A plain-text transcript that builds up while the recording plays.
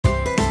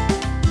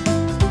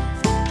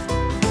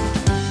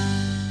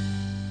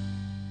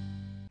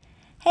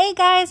Hey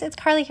guys, it's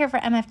Carly here for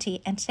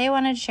MFT, and today I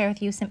wanted to share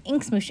with you some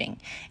ink smooshing.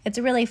 It's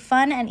a really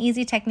fun and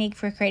easy technique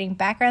for creating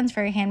backgrounds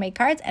for your handmade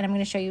cards, and I'm going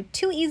to show you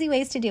 2 easy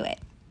ways to do it.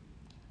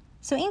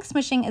 So ink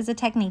smooshing is a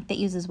technique that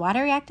uses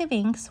water-reactive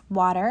inks,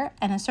 water,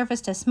 and a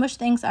surface to smoosh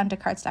things onto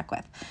cardstock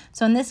with.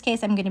 So in this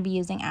case, I'm going to be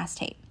using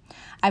acetate.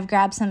 I've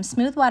grabbed some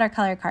smooth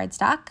watercolor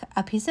cardstock,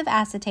 a piece of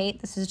acetate,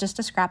 this is just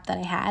a scrap that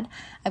I had,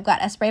 I've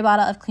got a spray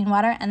bottle of clean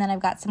water, and then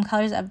I've got some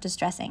colors of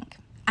distress ink.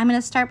 I'm going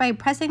to start by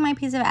pressing my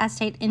piece of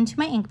acetate into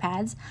my ink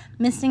pads,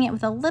 misting it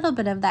with a little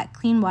bit of that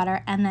clean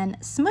water, and then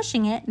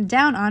smooshing it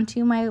down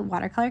onto my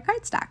watercolor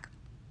cardstock.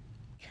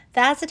 The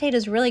acetate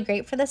is really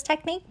great for this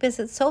technique because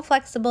it's so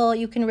flexible.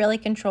 You can really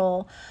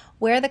control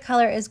where the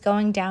color is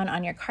going down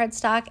on your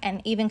cardstock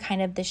and even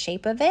kind of the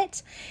shape of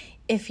it.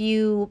 If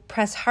you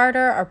press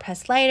harder or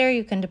press lighter,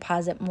 you can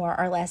deposit more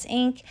or less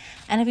ink.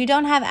 And if you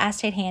don't have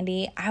acetate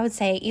handy, I would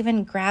say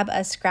even grab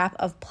a scrap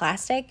of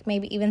plastic,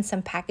 maybe even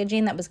some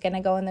packaging that was going to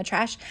go in the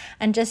trash,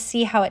 and just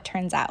see how it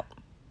turns out.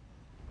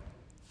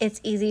 It's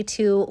easy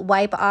to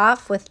wipe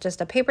off with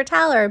just a paper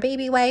towel or a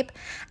baby wipe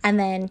and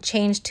then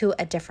change to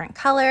a different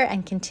color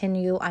and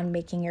continue on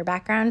making your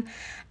background.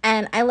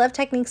 And I love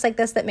techniques like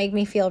this that make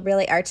me feel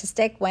really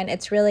artistic when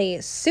it's really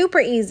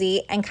super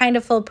easy and kind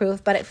of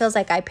foolproof, but it feels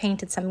like I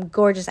painted some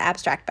gorgeous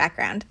abstract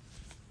background.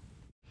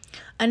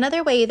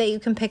 Another way that you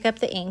can pick up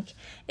the ink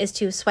is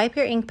to swipe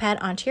your ink pad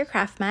onto your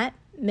craft mat,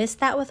 mist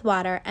that with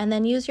water, and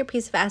then use your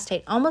piece of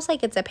acetate almost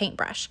like it's a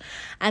paintbrush.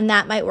 And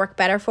that might work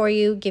better for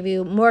you, give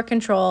you more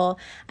control,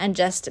 and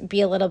just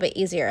be a little bit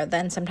easier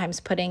than sometimes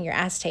putting your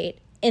acetate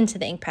into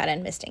the ink pad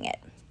and misting it.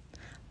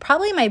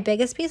 Probably my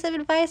biggest piece of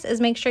advice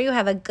is make sure you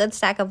have a good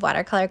stack of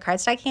watercolor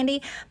cardstock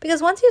handy,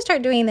 because once you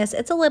start doing this,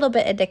 it's a little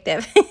bit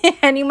addictive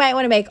and you might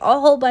want to make a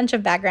whole bunch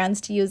of backgrounds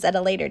to use at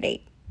a later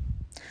date.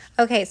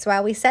 Okay, so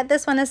while we set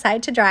this one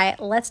aside to dry,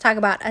 let's talk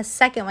about a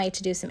second way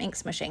to do some ink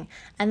smooshing,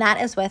 and that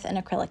is with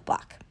an acrylic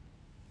block.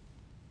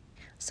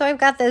 So I've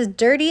got this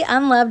dirty,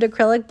 unloved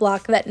acrylic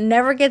block that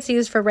never gets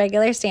used for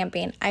regular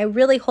stamping. I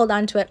really hold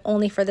on to it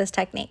only for this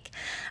technique.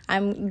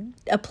 I'm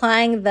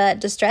applying the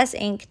distress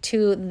ink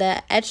to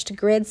the etched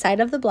grid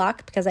side of the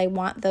block because I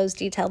want those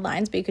detailed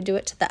lines, but you could do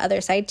it to the other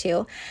side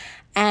too.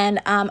 And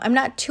I'm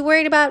not too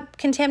worried about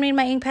contaminating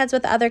my ink pads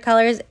with other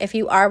colors. If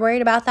you are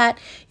worried about that,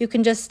 you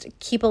can just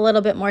keep a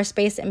little bit more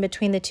space in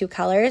between the two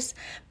colors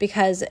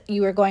because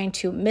you are going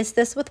to mist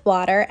this with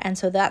water, and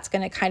so that's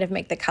going to kind of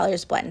make the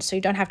colors blend, so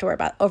you don't have to worry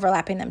about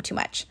overlapping them too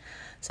much.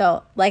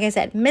 So like I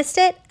said, mist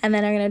it, and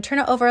then I'm going to turn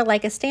it over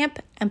like a stamp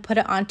and put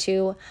it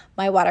onto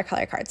my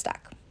watercolor cardstock.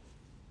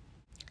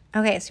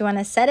 Okay, so you want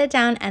to set it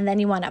down and then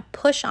you want to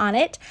push on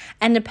it,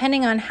 and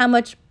depending on how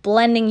much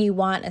blending you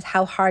want is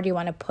how hard you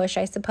want to push,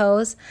 I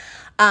suppose.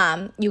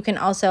 You can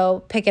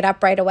also pick it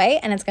up right away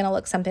and it's going to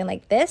look something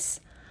like this.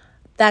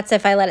 That's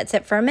if I let it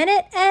sit for a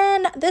minute,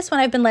 and this one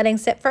I've been letting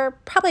sit for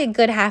probably a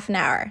good half an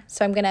hour.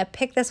 So I'm going to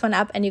pick this one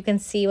up and you can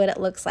see what it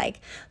looks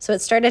like. So it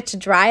started to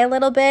dry a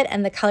little bit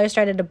and the color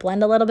started to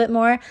blend a little bit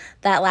more.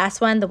 That last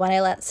one, the one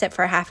I let sit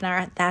for half an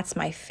hour, that's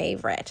my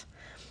favorite.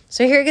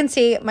 So here you can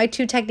see my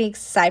 2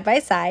 techniques side by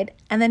side,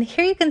 and then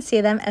here you can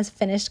see them as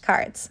finished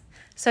cards.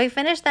 So I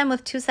finished them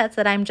with 2 sets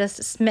that I'm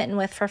just smitten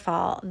with for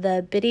fall,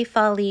 the Bitty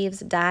Fall Leaves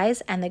dies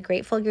and the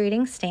Grateful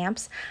Greetings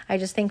stamps. I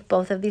just think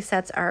both of these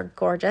sets are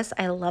gorgeous.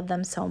 I love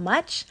them so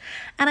much,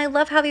 and I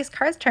love how these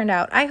cards turned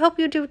out. I hope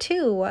you do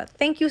too.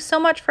 Thank you so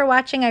much for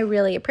watching. I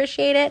really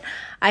appreciate it.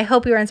 I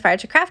hope you were inspired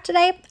to craft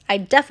today. I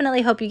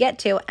definitely hope you get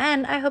to,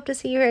 and I hope to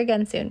see you here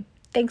again soon.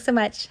 Thanks so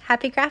much.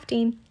 Happy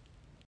crafting.